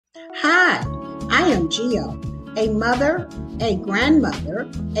am Gio, a mother, a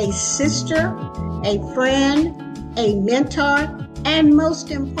grandmother, a sister, a friend, a mentor, and most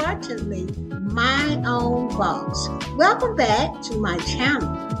importantly, my own boss. Welcome back to my channel,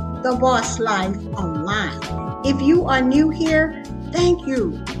 The Boss Life Online. If you are new here, thank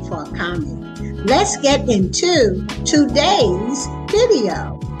you for coming. Let's get into today's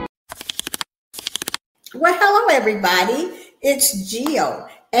video. Well, hello everybody. It's Gio,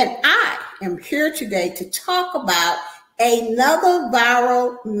 and I am here today to talk about another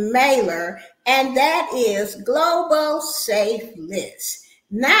viral mailer, and that is Global Safelist.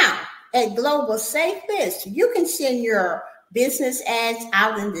 Now, at Global Safelist, you can send your business ads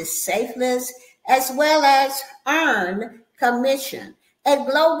out in this Safelist as well as earn commission. At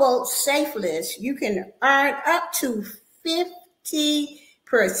Global Safelist, you can earn up to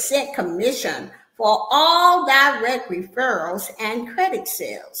 50% commission for all direct referrals and credit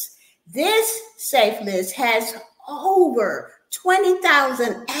sales. This Safelist has over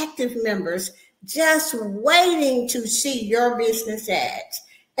 20,000 active members just waiting to see your business ads.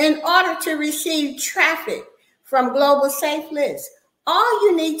 In order to receive traffic from Global Safelist, all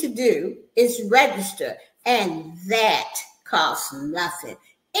you need to do is register, and that costs nothing.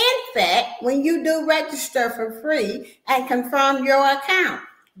 In fact, when you do register for free and confirm your account,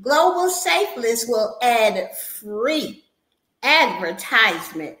 Global Safelist will add free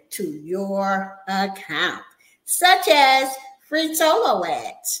advertisement to your account, such as free solo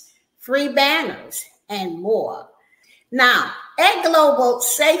ads, free banners, and more. Now, at Global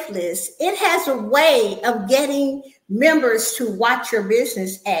Safelist, it has a way of getting members to watch your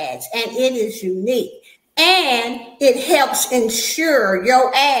business ads, and it is unique. And it helps ensure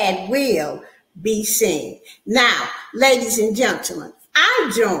your ad will be seen. Now, ladies and gentlemen, I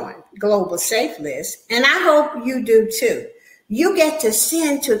joined Global Safelist, and I hope you do too. You get to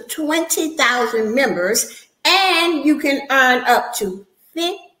send to 20,000 members, and you can earn up to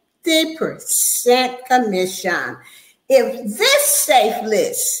 50% commission. If this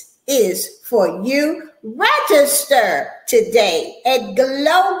Safelist is for you, register today at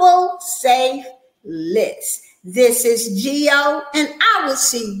Global Safelist. This is Gio, and I will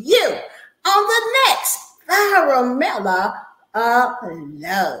see you on the next viral mailer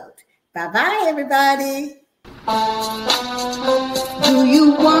upload. Bye-bye, everybody. Do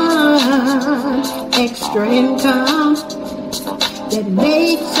you want extra income that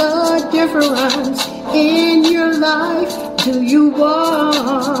makes a difference in your life? Do you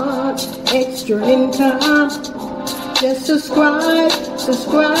want extra income? Just subscribe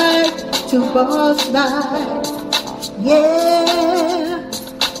to Boss Life. Yeah.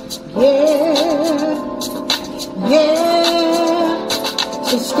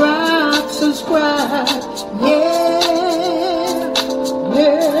 Subscribe. Yeah.